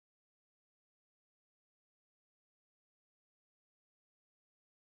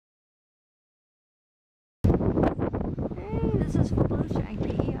This is for blue shank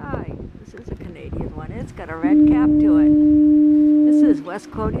PEI. This is a Canadian one. It's got a red cap to it. This is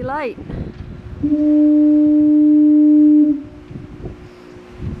West Quoddy Light.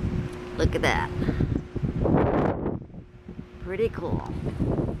 Look at that. Pretty cool.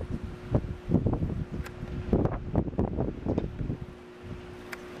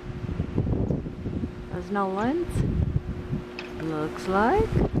 There's no lens. Looks like.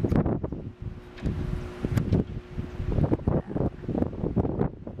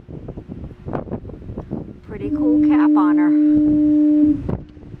 Pretty cool cap on her.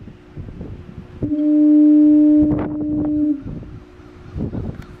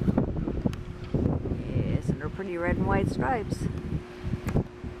 Yes, and her pretty red and white stripes.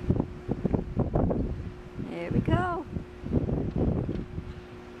 There we go.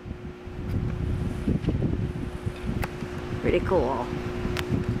 Pretty cool.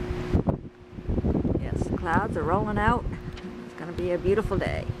 Yes, the clouds are rolling out. It's going to be a beautiful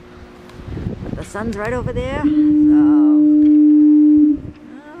day. But the sun's right over there, so...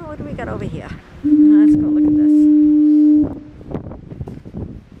 what do we got over here? Let's go look at this.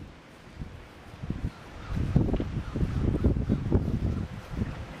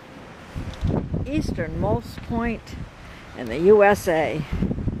 Easternmost point in the USA.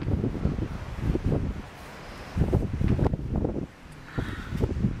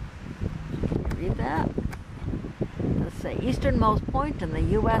 Read that? Let's say easternmost point in the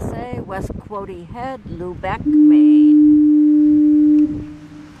USA, West Quoddy Head, Lubec, Maine.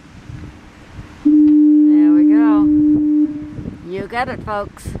 There we go. You got it,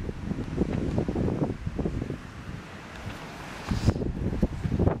 folks.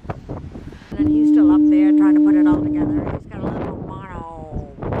 And he's still up there trying to put it all together. He's got a little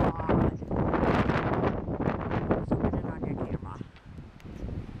mono rod. Zoom it in on your camera.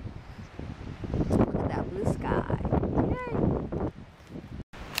 Look at that blue sky. Yay!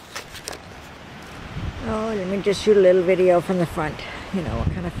 Oh, let me just shoot a little video from the front. You know,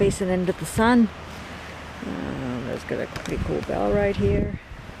 kind of facing into the sun. There's got a pretty cool bell right here.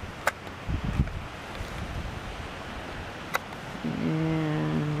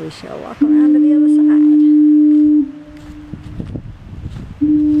 And we shall walk around to the other side.